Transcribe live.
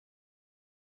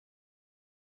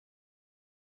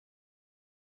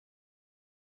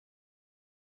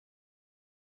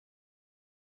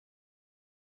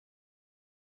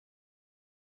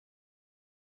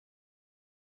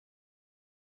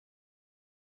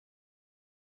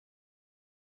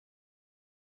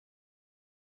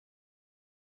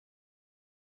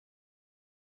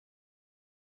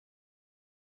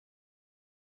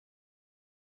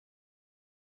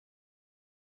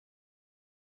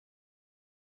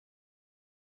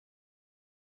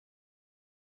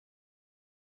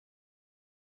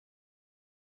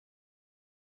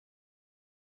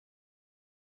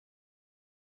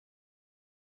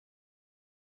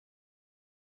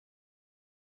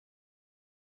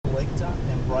Selector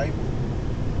and Braywood.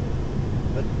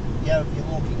 But yeah, if you're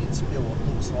looking at spill, it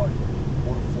looks like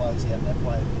water flows out that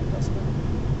way again, doesn't it?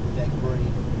 That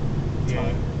green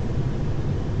tone.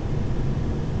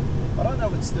 I don't know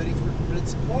if it's 33, but it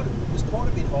was quite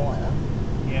a bit higher.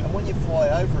 Yeah. And when you fly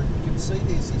over it, you can see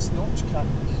there's this notch cut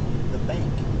in the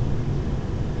bank.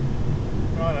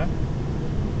 Righto.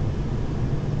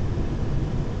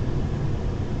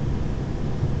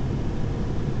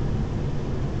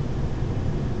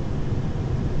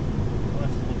 I'll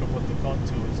have to look at what the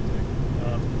contours do.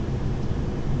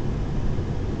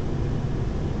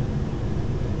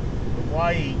 The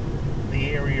way the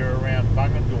area around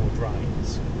Bungendore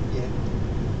drains,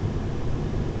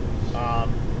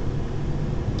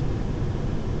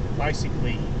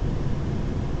 basically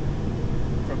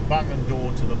from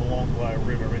Bungendore to the Molonglo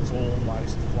River, it's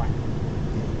almost flat.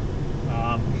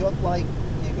 You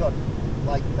got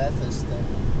Lake Bathurst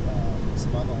and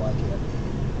some other lake out there.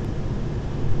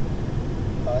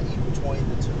 In between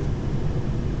the two.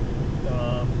 I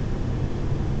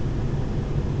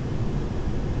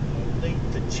need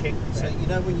to check that. So you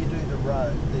know when you do the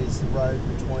road, there's the road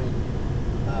between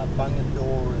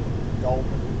Bungendore and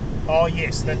Goulburn. Oh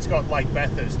yes, that's got Lake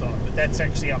Bathurst on it, but that's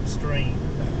actually upstream.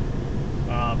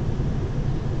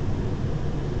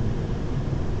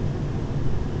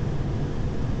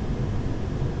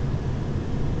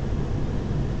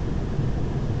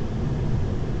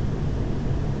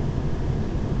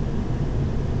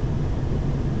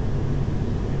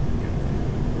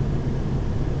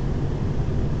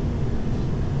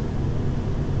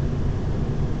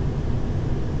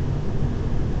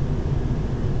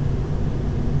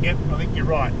 Yep, I think you're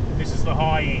right. This is the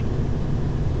high end.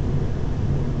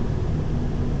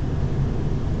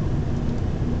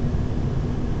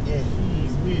 Yeah.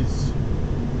 Jeez whiz.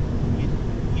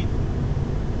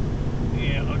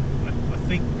 Yeah,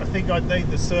 I think I'd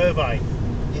need the survey.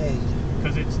 Yeah.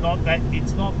 Because it's not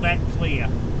that clear.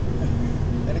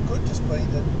 And it could just be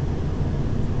that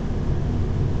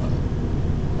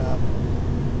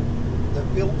the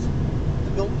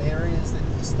built areas that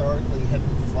historically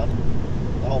haven't flooded,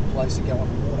 the whole place will go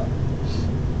underwater.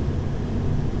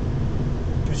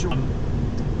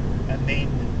 And then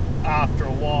after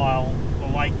a while, the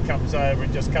lake comes over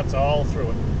and just cuts a hole through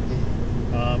it.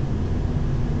 Yeah.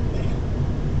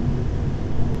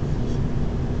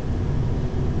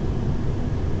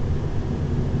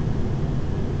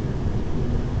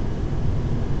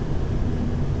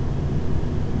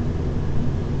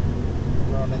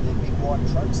 Running their big white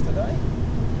trucks today.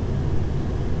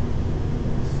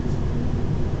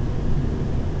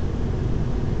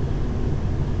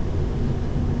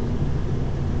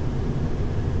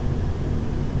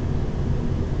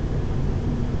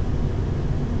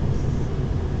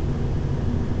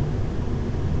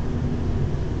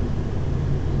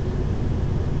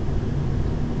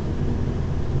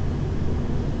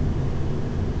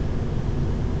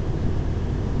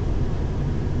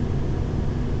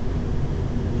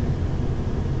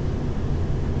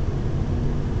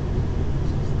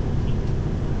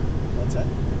 What's that?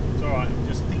 It's alright, I'm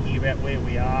just thinking about where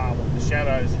we are, what the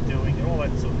shadows are doing, and all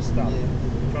that sort of stuff. Yeah.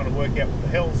 Trying to work out what the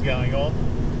hell's going on.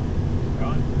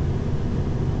 Right.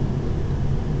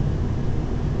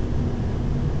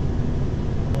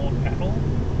 More cattle.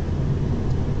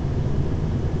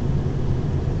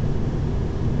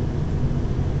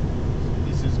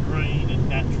 This is green and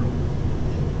natural.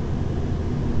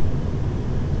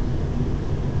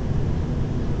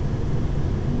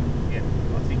 Yeah,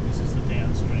 I think this is the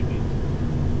downstream end.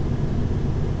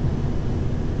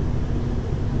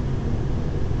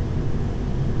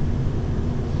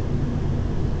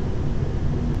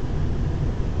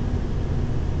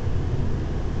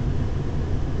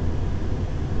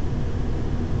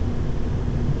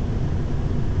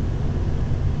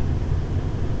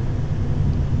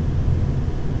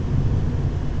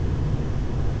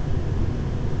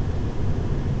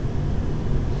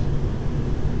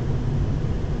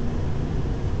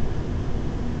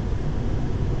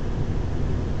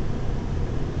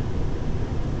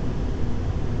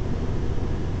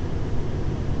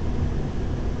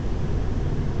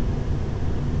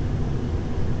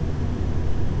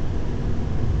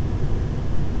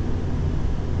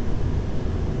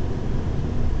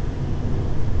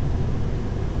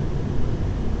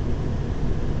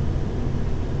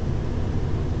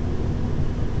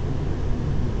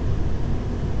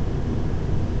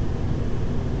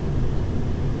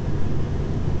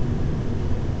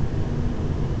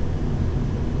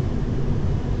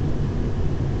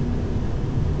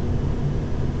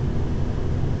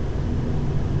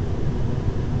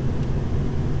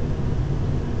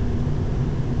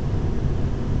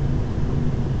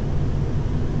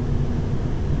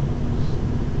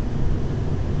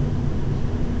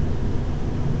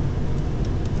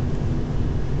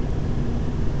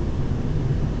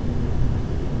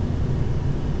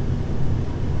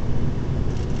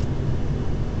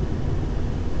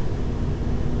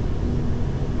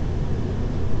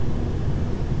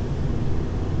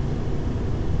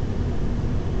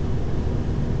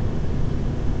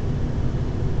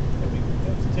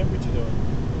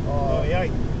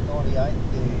 98, yeah.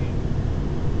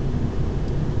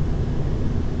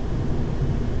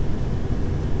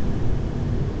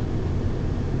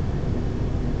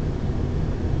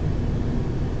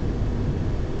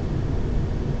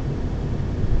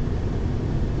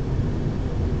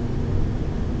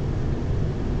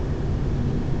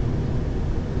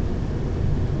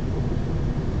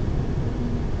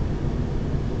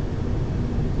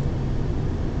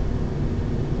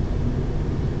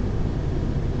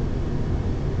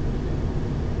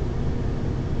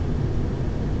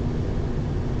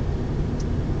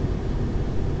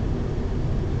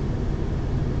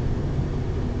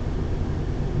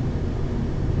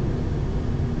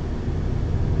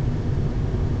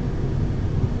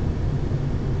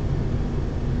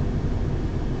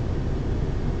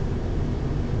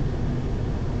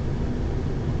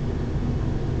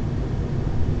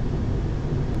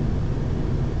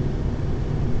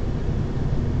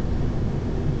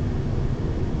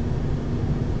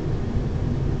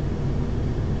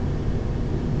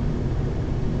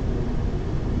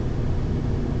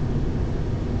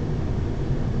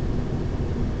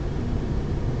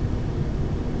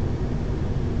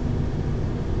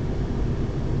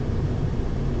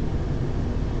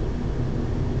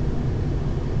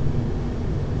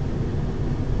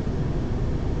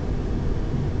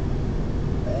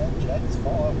 Jack's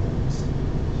fireworks.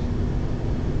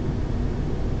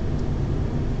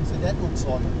 So that looks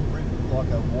like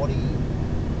a waddy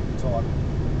type.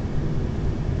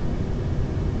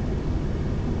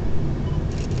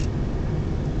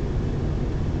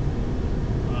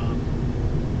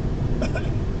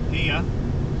 Here.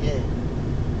 Yeah.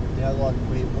 You know, like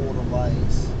where water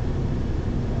lays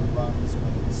runs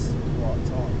when it's the right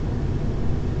time.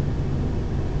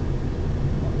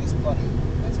 Like this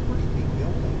that's a pretty big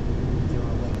building.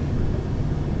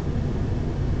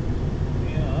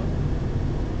 Yeah.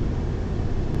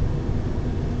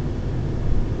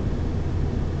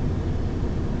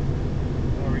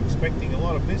 We're expecting a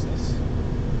lot of business.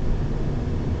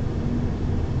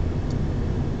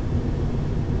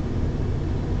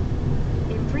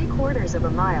 In 3/4 of a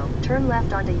mile, turn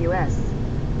left onto US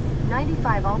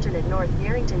 95 alternate north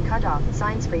Yarrington cutoff,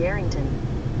 signs for Yarrington.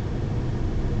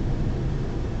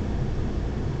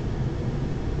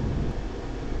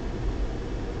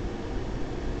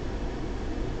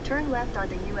 Turn left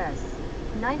onto US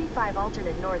 95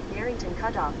 alternate north Yarrington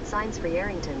cutoff, signs for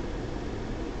Yarrington.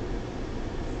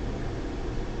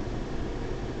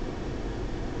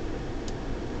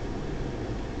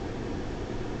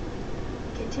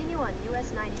 Continue on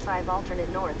US 95 alternate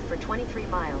north for 23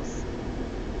 miles.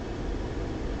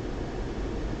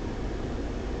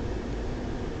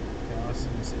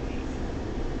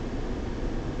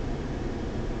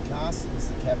 Carson's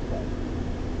the capital of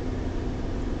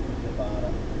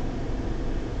Nevada.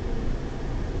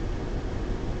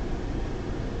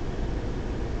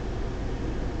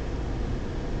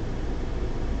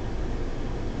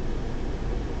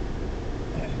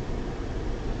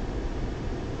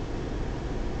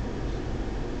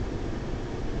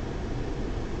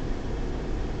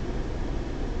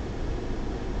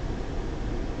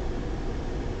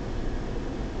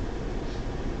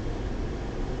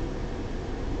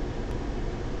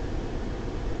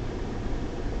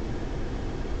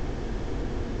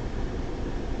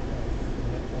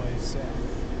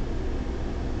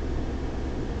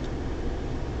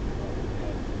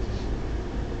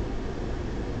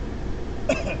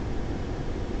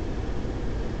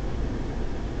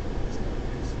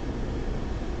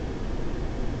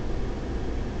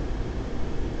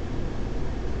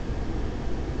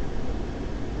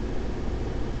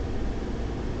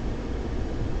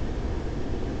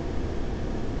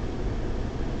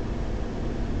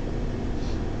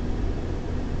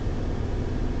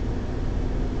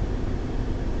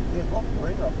 Like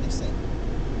Reno up this end,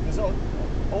 because I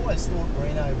always thought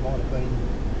Reno might have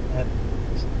had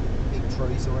big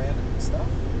trees around it and stuff,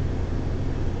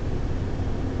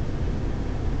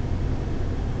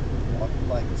 like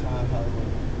Lake Tahoe,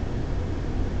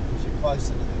 because you're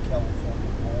closer to the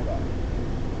California border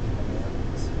in the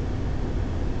mountains.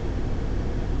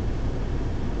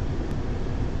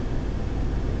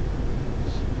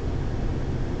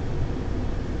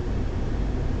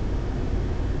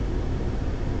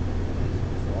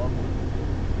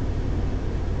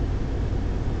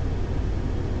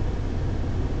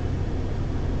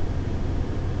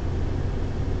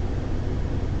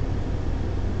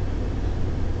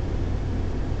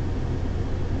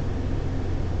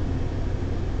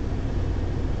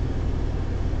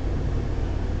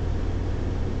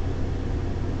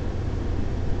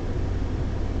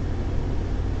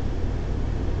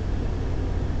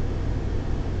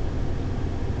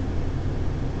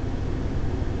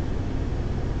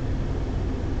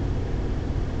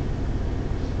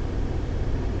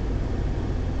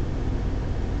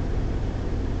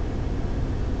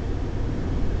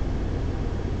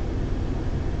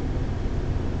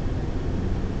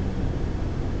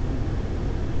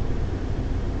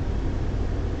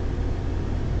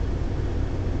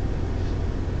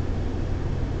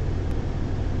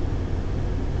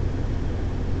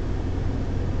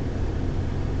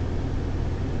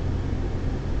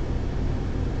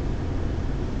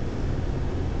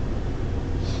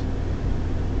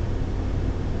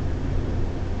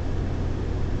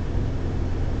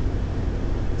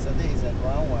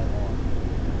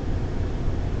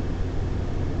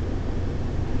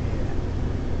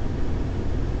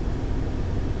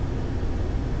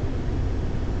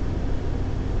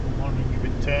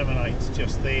 It's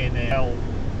just there now,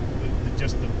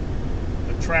 just the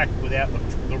track without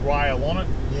the rail on it.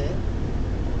 Yeah.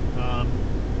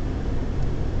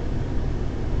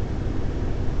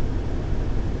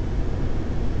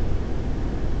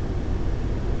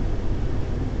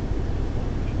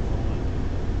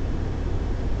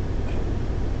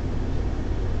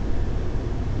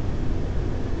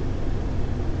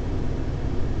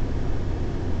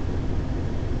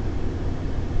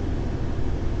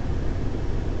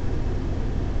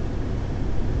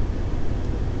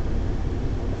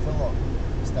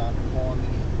 Start climbing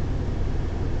in.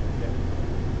 Yep.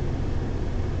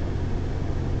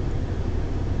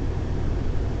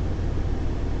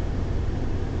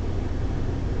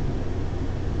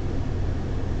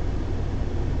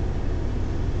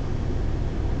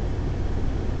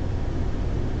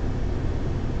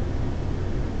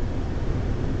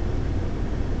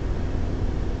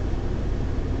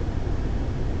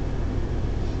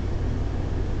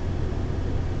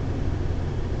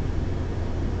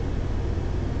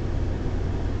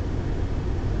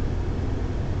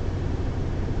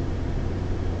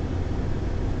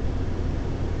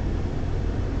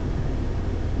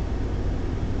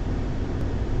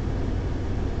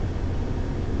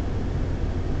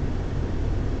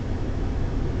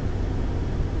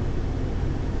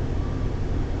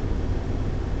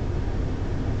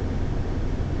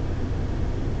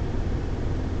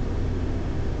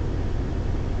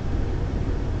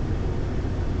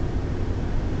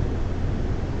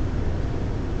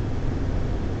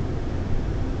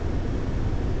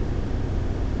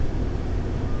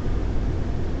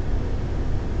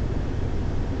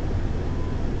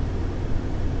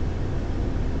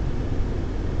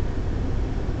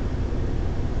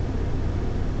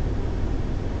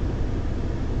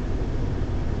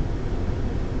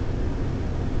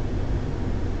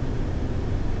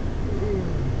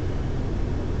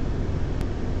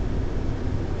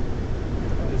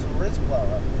 There's a reservoir up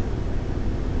there.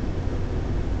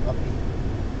 Up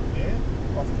here.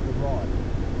 Yeah. Off to the right.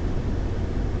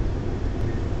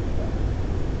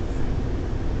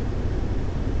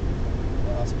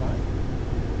 Last May.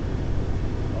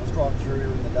 I was driving through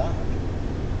here in the dark.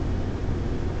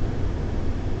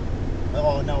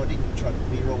 Oh no, I didn't try to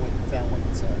clear. I went and found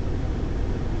one, so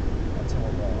that's all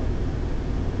right.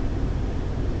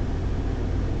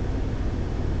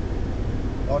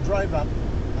 I drove up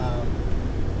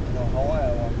in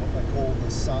Ohio on what they call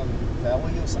the Sun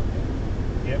Valley or something.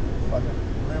 Yep. Like a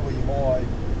really high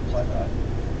plateau.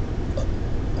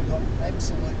 I got an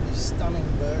absolutely stunning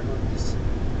burger at this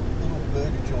little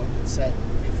burger joint that sat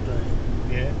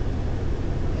 15. Yeah. Yeah.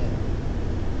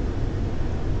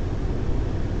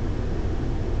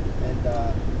 And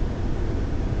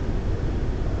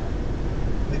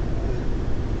people were,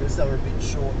 because they were a bit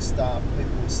short staffed,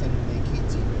 people were sending their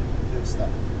kids in to do stuff.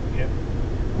 Yep.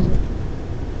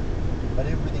 But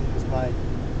everything was made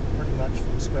pretty much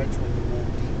from scratch when you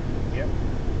walked in. Yep.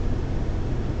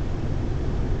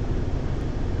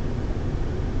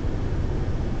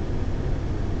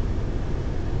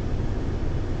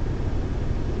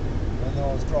 And then I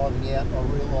was driving out and I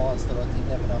realised that I didn't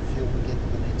have enough fuel to get to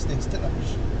the next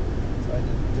destination. So I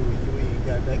didn't do a U-E and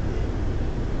go back there.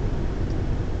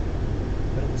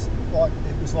 But it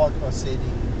was like I said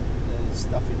in the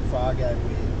stuff in Fargo,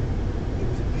 where it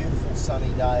was a beautiful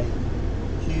sunny day,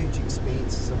 huge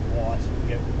expanses of white.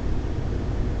 Yep.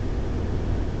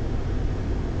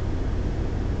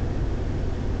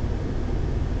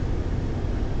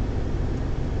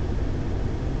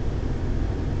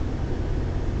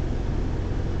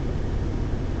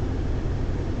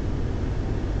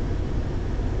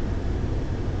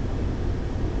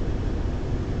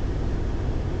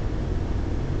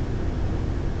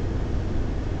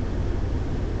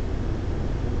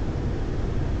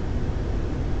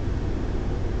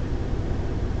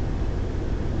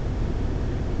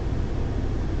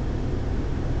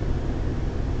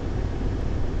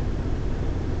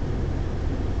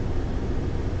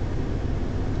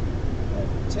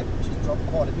 Temperatures dropped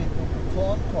quite a bit, but we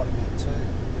climbed quite a bit too.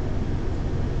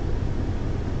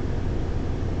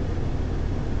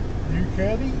 New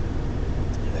curvy.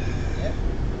 Yeah.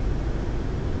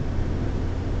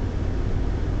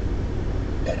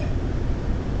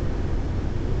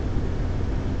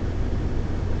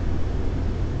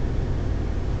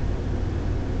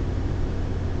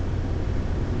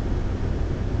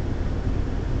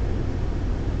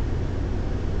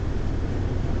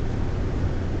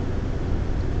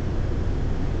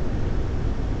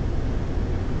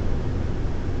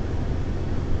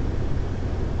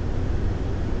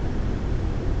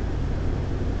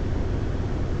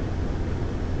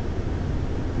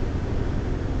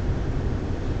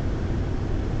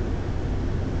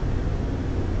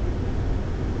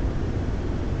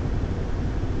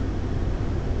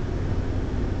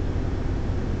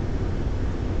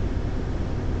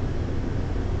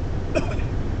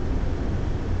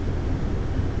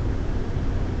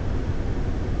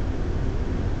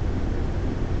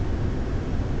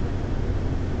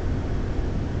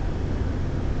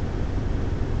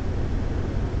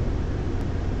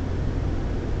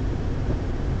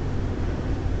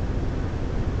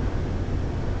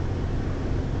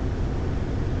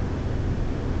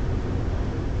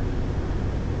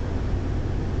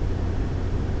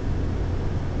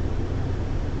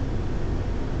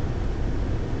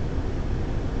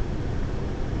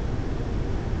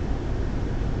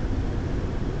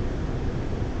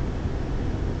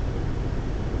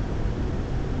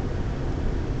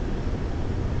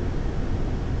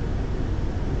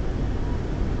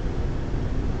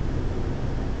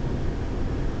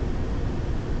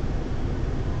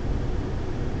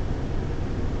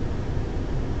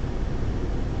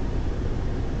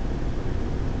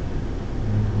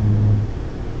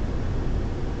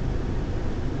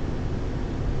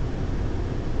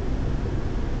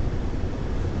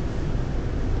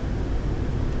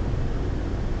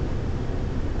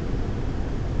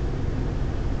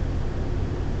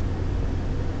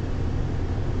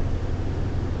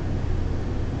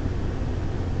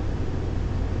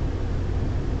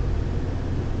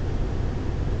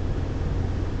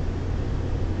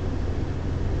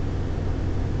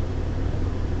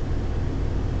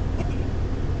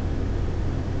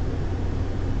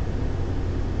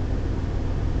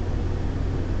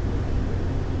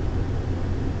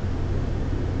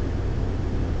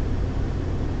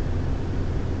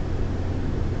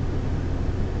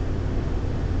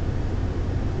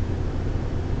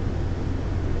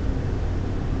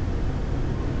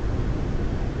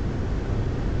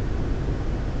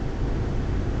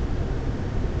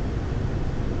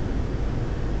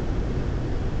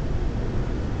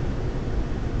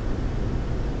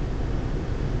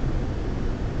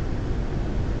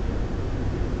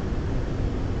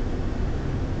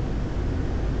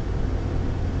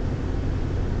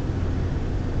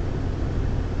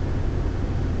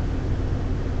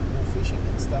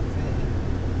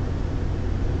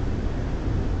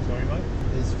 mate?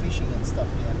 There's fishing and stuff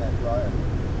down that road.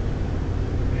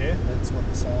 Yeah. That's what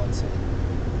the sign said.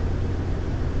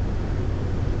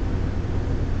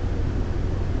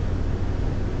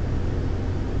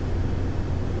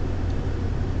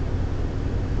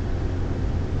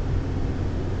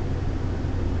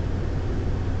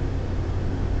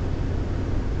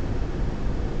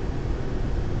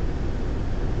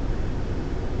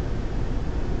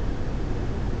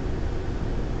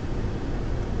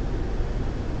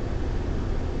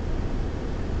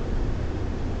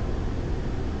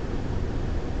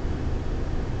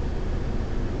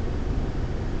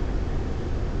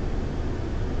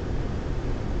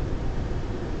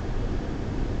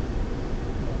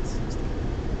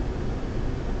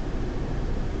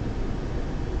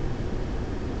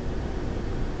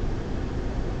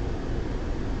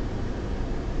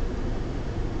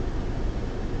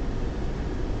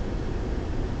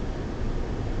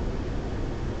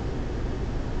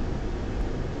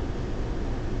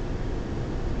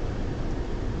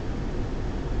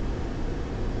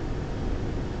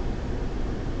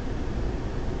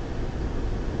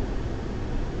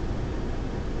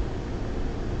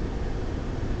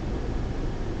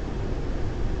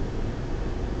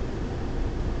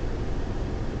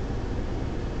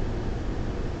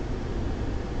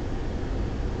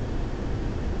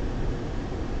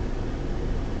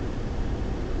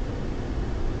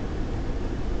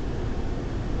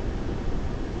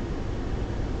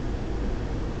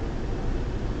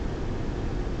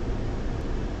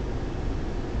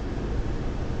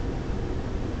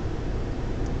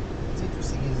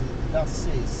 It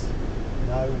says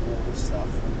no water stuff,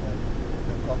 and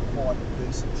they've got quite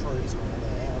decent trees around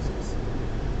their houses.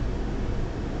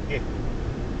 Yeah.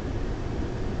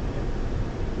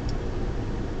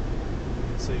 You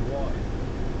can see why.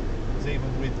 Because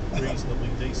even with reasonably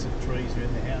decent trees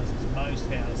around the houses, most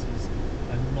houses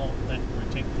are not that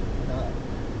protected. No.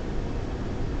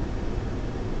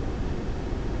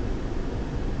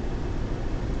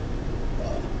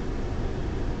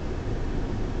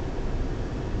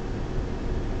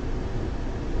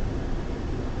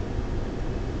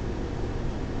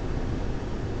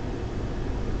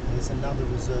 There's another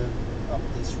reserve up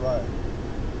this road,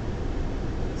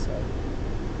 so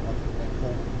I think they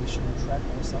call it missional track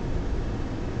or something.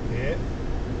 Yeah.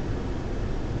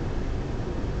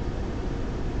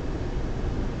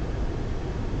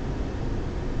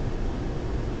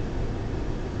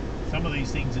 Some of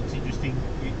these things, it's interesting,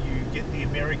 you get the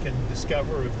American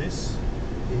discoverer of this,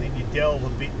 and then you delve a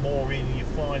bit more in and you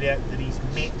find out that he's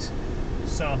met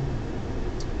some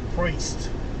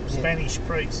priest, Spanish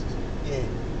priest. Yeah.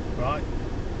 Right?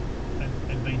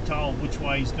 And been told which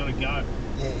way he's got to go.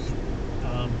 Yeah.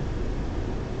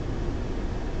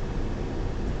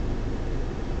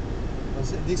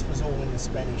 This was all in the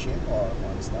Spanish Empire at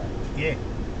one stage. Yeah.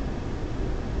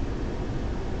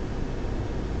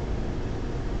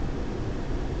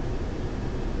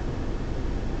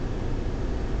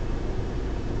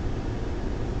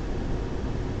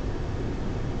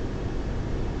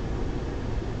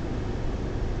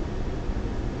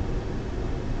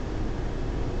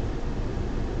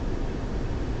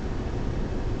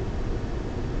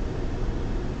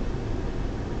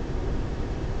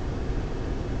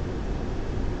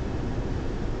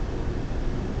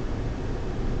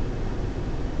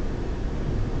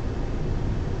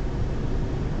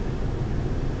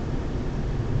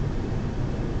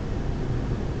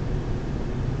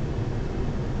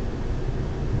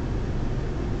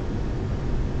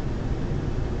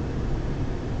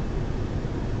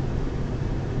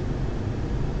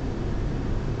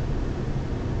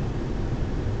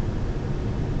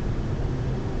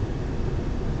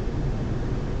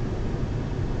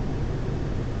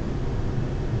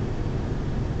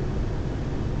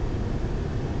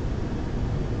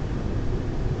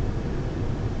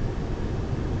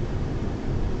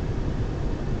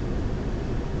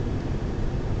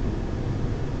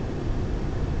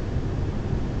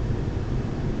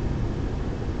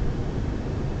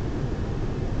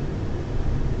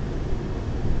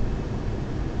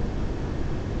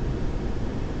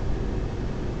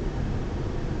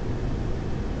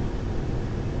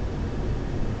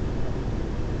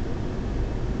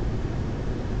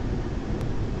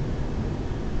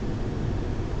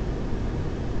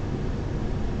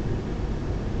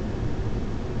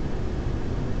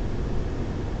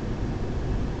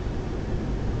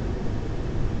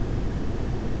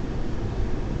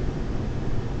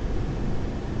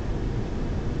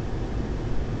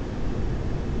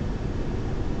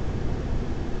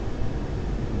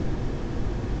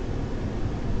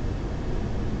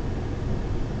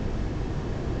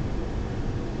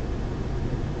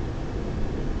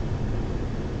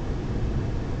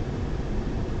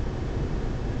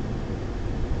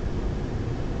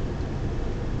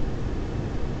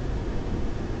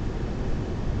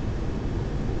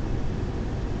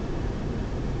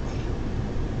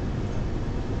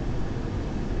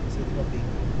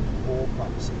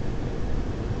 pumps here.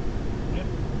 Yep.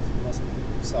 It must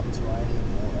be subterranean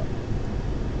water.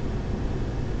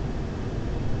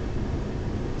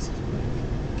 This is pretty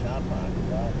good. Car park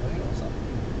or RV or something.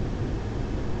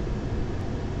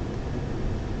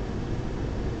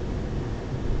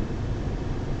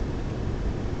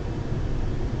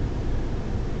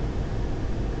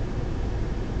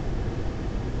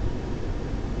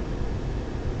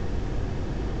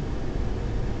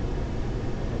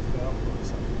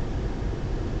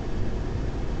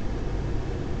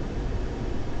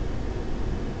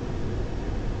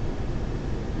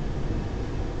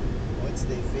 It's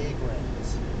their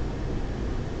fairgrounds.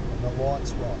 And the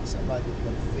lights right, so maybe they've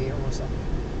got a fair or something.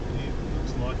 Yeah,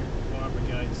 looks like it. Fire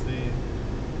brigade's there.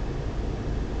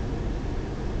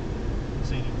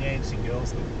 See any dancing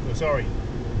girls? Sorry,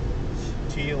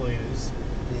 cheerleaders.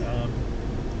 Yeah.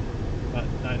 But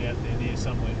no doubt they're there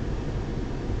somewhere.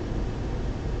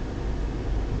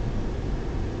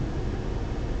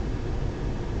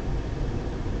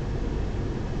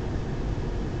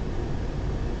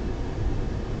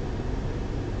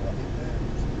 I think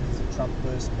there's a Trump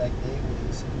person back there with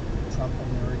his Trump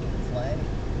American flag.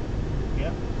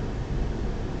 Yep.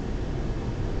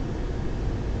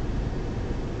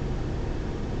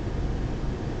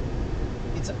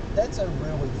 That's a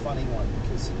really funny one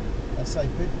because they say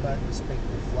people don't respect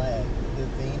the flag, they're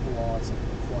vandalising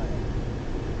the flag.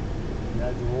 You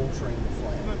know, they're altering the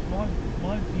flag. But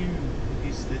my view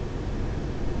is that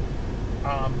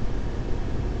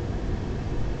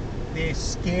they're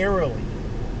scarily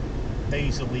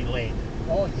easily led.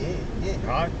 Oh yeah, yeah.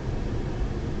 Right?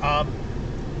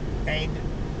 And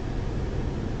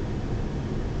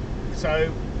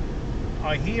so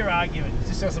I hear arguments,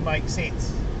 this doesn't make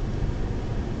sense.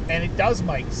 And it does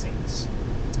make sense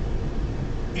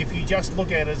if you just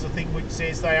look at it as a thing which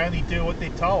says they only do what they're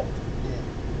told.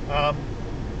 Yeah.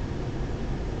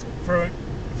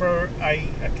 For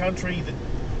a country that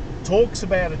talks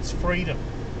about its freedom,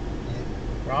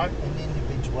 Yeah. right? And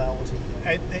individuality.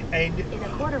 And In a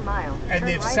quarter mile, and turn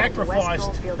they've right onto West sacrificed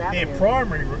Goldfield their Avenue.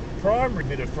 primary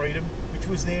bit of freedom, which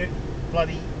was their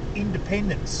bloody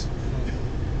independence,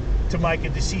 to make a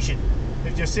decision.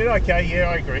 They've just said, okay, yeah,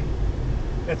 I agree.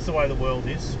 That's the way the world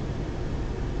is.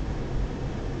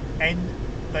 And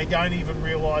they don't even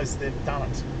realise they've done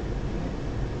it.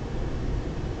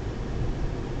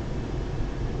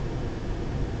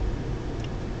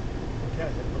 Okay,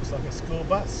 that looks like a school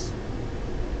bus.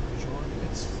 Sure it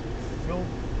It's is. filled.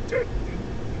 Okay,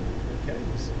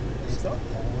 Stop.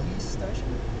 Police station.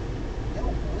 The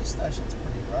old police station's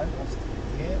pretty robust.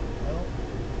 yeah, well,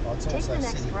 Oh, it's Take also the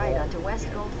next City right Hall. onto West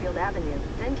Yeah. Goldfield Avenue,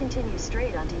 then continue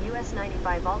straight onto US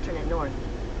 95 alternate north.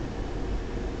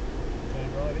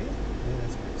 turn right in. Yeah,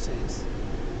 that's what it says.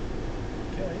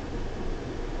 Okay.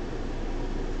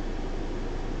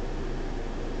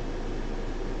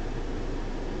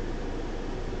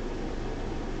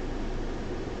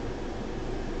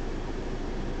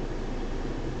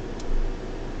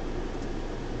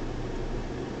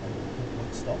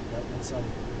 Would stop that with some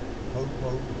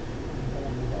ho-ho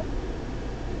warming up.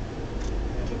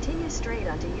 Continue straight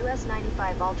onto US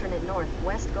 95 alternate north,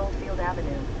 West Goldfield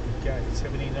Avenue. Okay,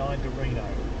 79 to Reno.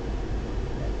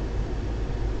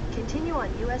 Continue on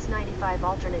US 95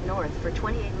 alternate north for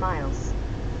 28 miles.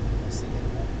 I was thinking,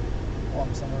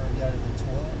 walk somewhere and go to the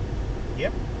toilet.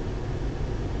 Yep.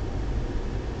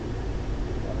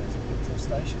 Oh, there's a petrol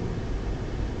station.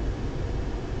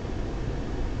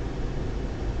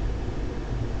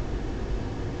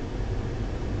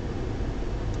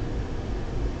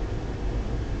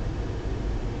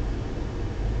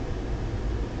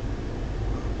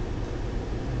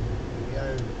 We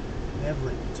go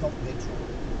Maverick, top metro.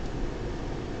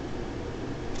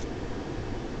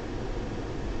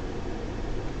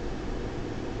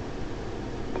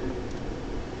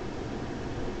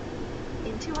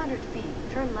 In 200 feet,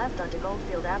 turn left onto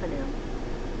Goldfield Avenue.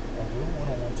 I will when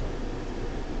I want to.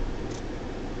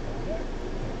 Okay.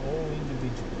 They're all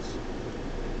individuals.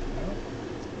 Well,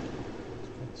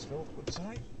 that's Philip would say.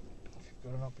 If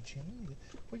you've got an opportunity.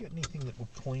 Have we got anything that will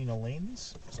clean a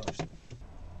lens? So,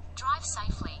 Drive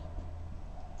safely.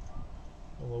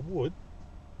 well, I would.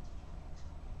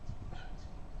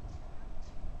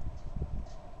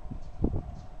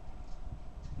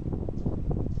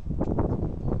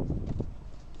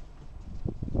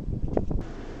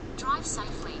 Drive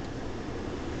safely.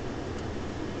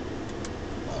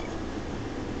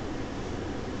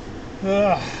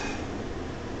 Ugh.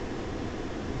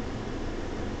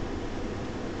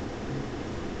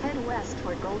 Head west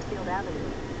toward Goldfield Avenue.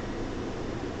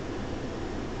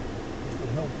 It would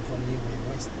help if I knew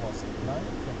where West was at the moment.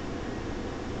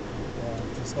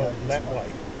 Just Well, go this that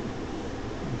way.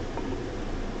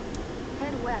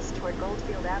 Head west toward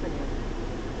Goldfield Avenue.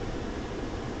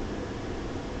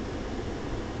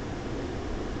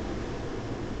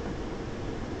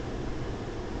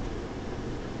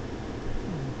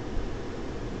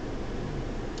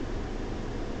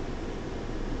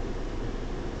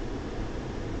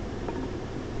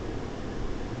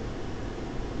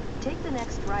 Take the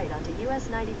next right onto US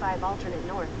 95 alternate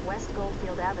north, west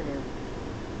Goldfield Avenue.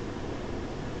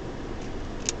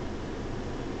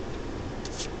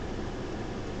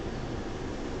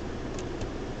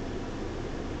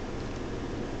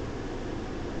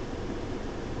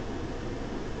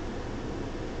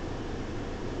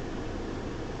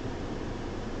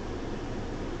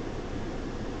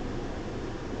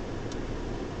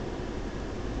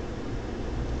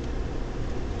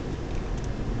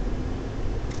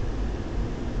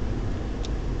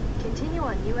 Continue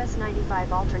on US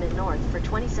 95 alternate north for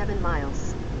 27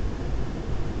 miles.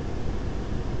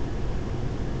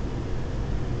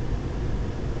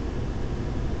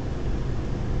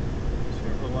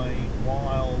 Chevrolet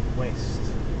Wild West.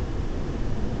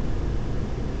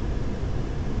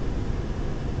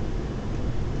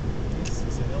 Yes,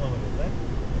 there's an element of that.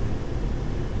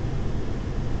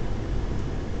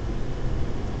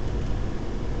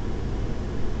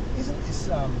 Isn't this,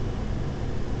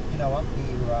 you know, up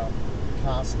near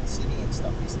Carson City and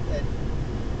stuff, isn't that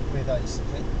where they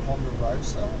split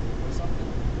Ponderosa or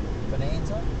something?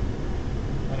 Bonanza?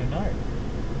 I don't know.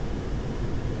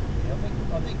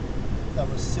 Yeah, I think there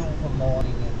was silver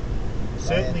mining and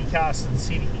Certainly Carson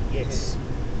City, yes.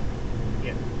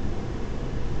 Yeah.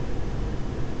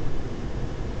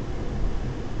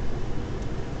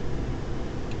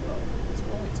 Well, it's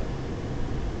Wellington.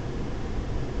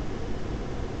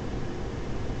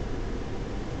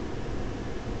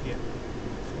 Yeah.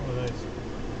 It's one of those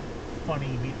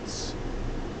funny bits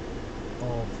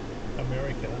of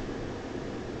America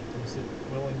is that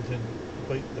Wellington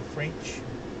beat the French,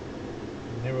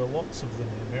 and there are lots of them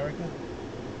in America.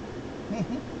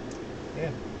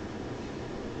 Yeah.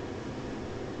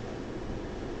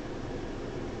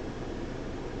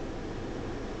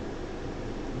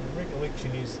 My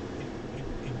recollection is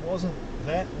it wasn't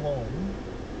that long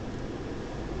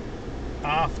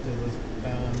after the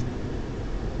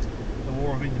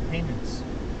War of Independence.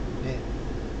 Yeah.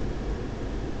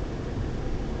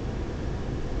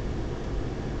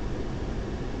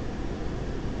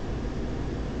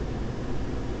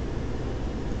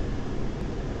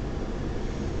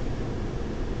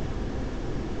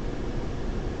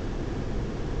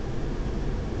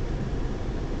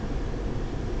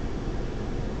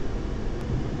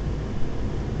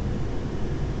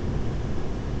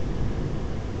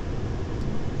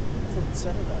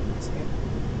 Saturday, isn't it?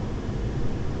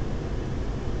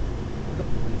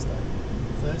 Wednesday,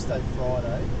 Thursday,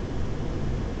 Friday.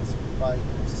 It's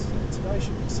Vegas. Today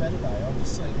should be Saturday. I'm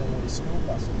just seeing all these school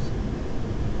buses.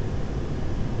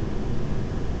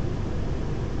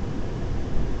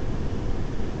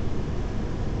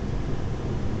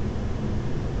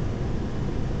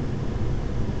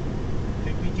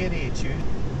 Did we get here Tuesday?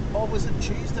 Oh, was it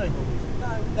Tuesday?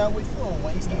 No, we flew on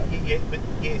Wednesday. Yeah, but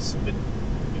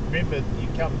remember you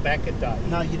come back a day.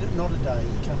 No, you did not a day.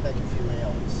 You come back a few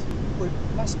hours. Well,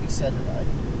 it must be Saturday.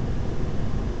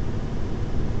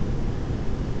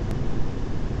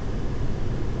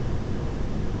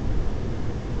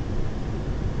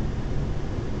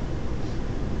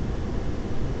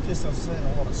 Just I've seen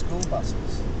a lot of school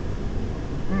buses.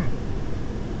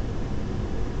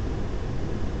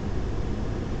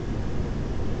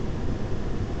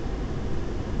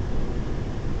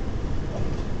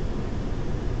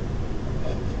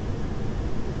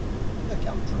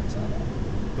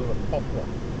 Sort of poplar.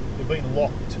 They've been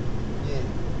locked.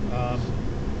 Yeah.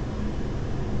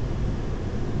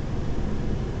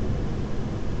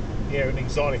 Yeah, an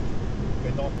exotic.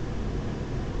 They're not.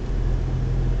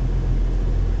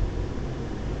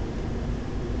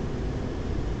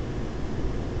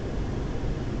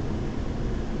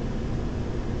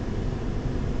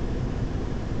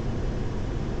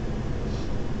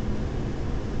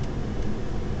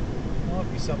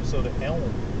 Might be some sort of elm.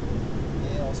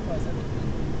 Yeah, I suppose that would be.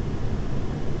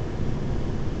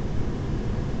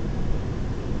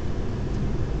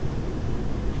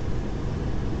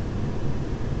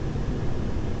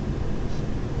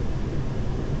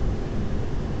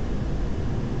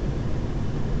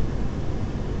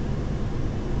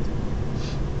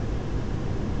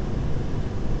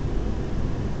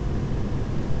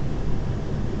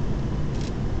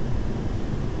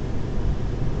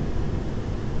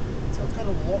 So it's got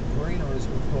a lot greener as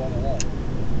we've gone along.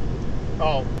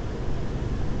 Oh,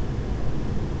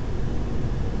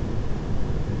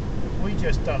 We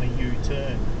just done a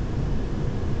U-turn.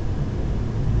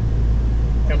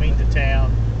 Come into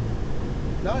town.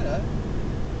 No.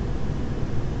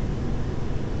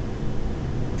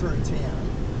 Through town.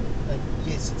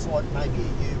 Yes, it's like maybe a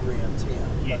U round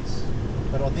town. Yes.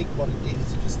 But I think what it did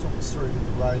is it just took us through to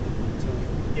the road that we're doing.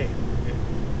 Yeah.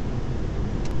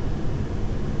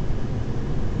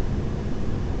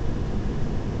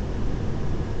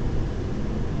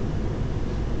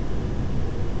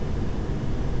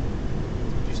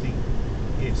 Interesting.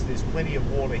 Yes, there's plenty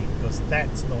of water here because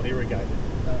that's not irrigated.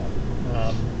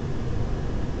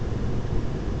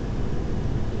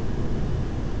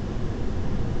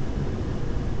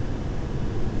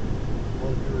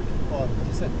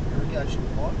 Is that irrigation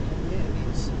pipe? Yeah, it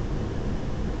is.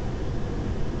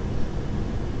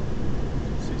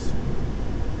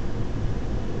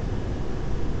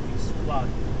 It's flood,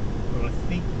 but I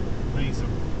think these are.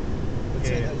 Let's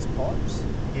see those pipes.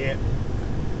 Yeah.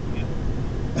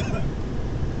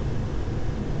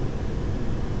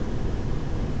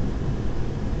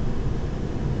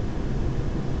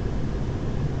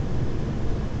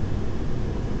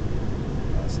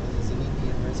 So there's an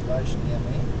Indian reservation down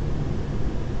there.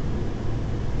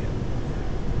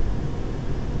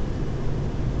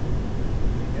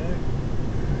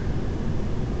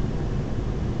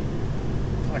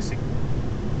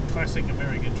 Classic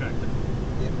American tractor.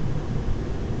 Yep.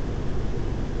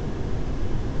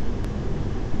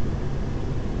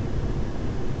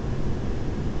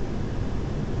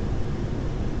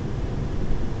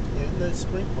 Yeah, and the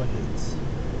sprinkler heads.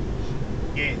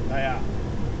 Yeah, they are.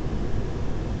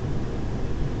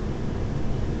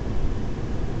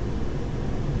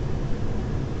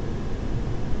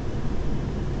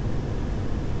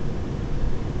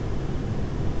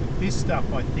 This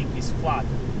stuff I think is flood.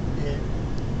 Yeah.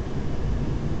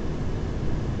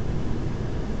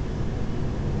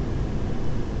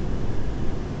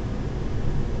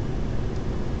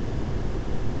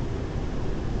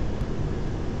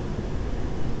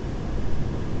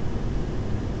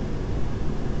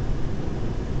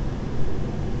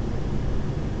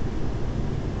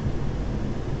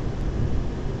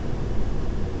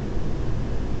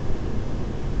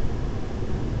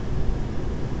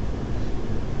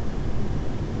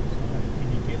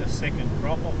 Second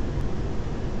crop off.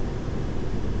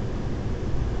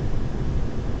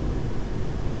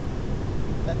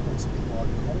 That looks a bit like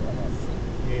corn, I think.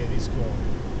 Yeah, it is corn.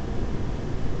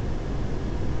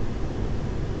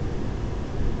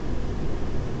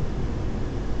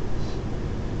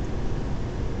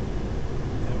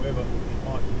 However, it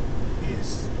might. Yes.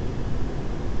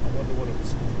 I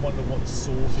wonder what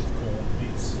sort of corn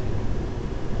it is.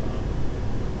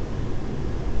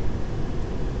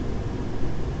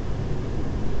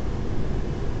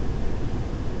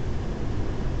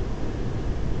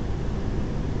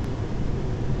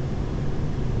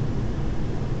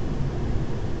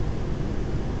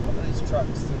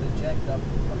 Trucks that are jacked up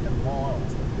fucking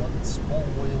miles. They've got small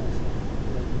wheels.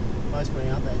 Most of them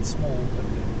aren't that small, but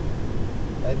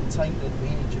they haven't taken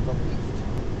advantage of a lift.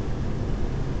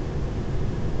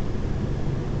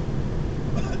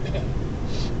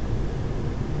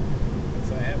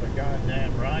 So they have a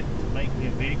goddamn right to make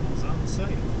their vehicles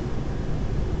unsafe.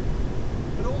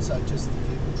 But also just if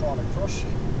you're trying to cross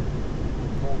ship,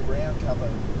 more ground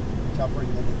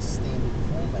covering than its standard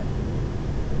format.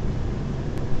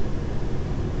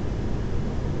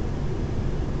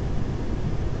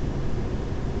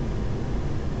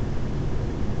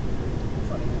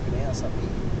 Up here.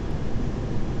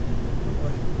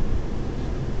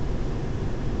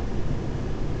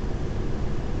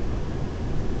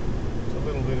 It's a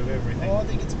little bit of everything. Oh, I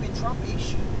think it's a bit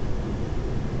Trumpish.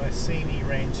 Mycenae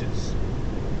ranchers.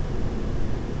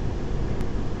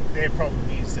 Their problem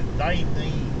is that they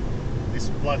need this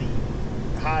bloody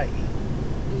hay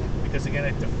because they're going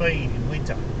to have to feed in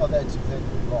winter. Oh, that's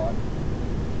exactly right.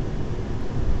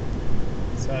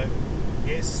 So,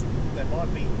 yes, they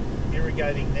might be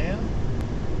irrigating now,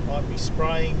 might be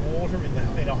spraying water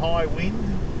in a high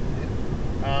wind.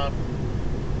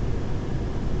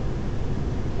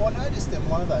 Well, I noticed in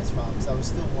one of those farms they were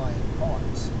still laying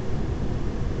pipes.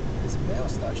 There's a power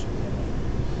station down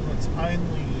there. Well, it's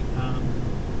only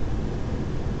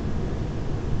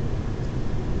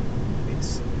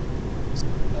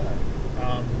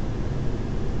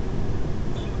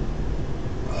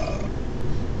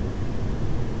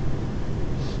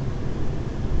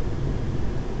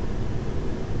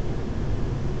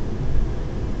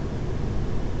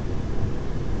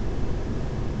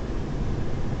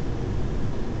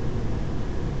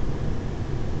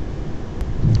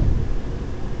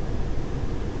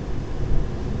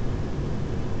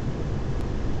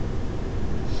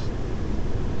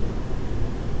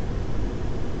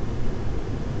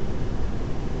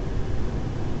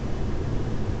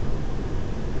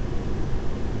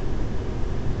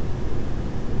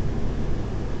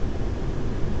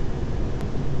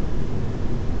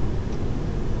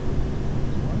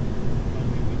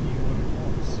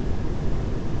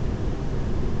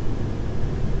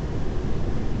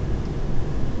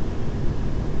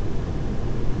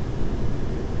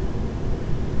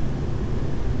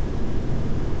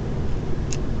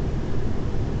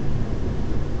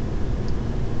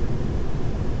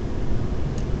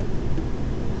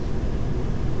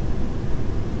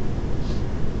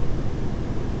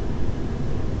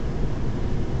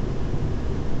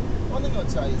I'd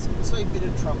say is see a bit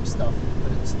of Trump stuff,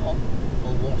 but it's not a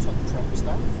lot of Trump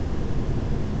stuff.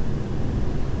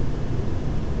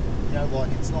 You know,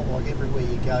 like it's not like everywhere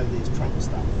you go there's Trump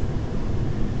stuff.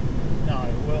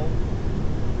 No, well,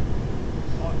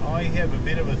 I have a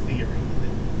bit of a theory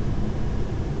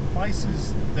that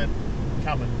places that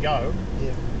come and go,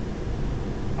 Yeah.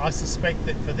 I suspect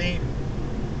that for them,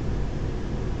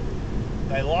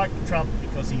 they like Trump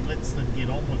because he lets them get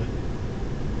on with it.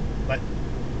 But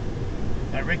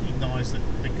they recognise that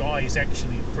the guy is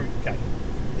actually a fruitcake.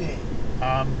 Yeah.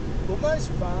 Well, most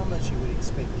farmers you would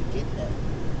expect to get that.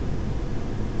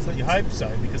 So you hope so,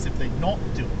 because if they're not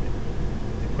doing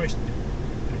it,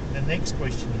 the next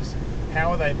question is,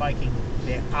 how are they making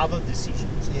their other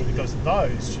decisions? Yeah, because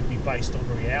those should be based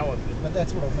on reality. But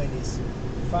that's what I mean is,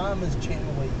 farmers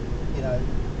generally, you know,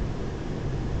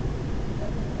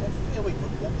 have fairly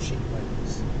good bullshit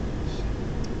readers.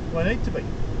 Well, they need to be.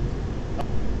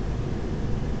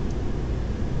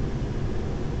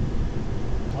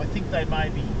 I think they may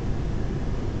be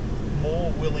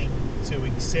more willing to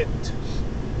accept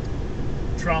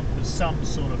Trump as some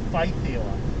sort of faith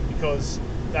healer because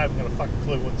they haven't got a fucking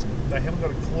clue they haven't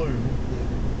got a clue.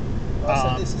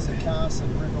 Yeah. So this is a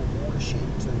Carson River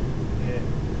watershed too. Yeah.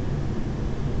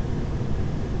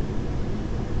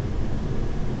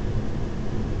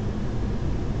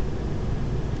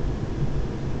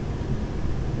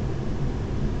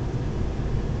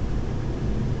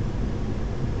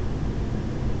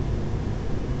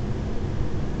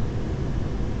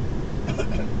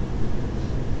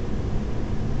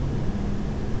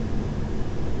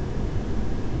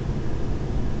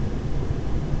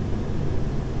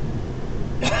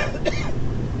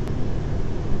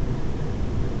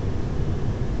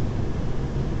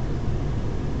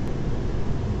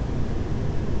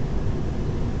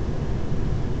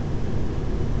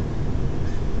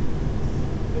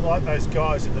 They're like those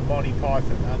guys in the Monty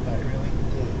Python, aren't they, really?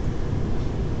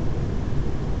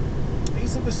 Yeah.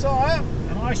 He's the Messiah,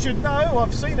 and I should know,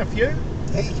 I've seen a few.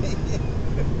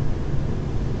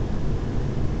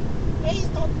 He's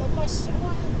not the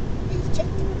Messiah. He's just a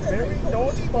Very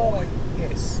naughty boy.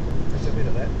 Yes, there's a bit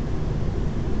of that.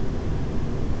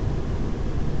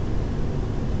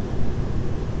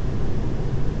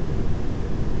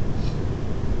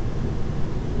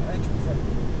 Actually,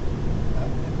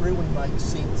 it really makes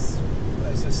sense.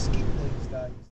 There's a skip there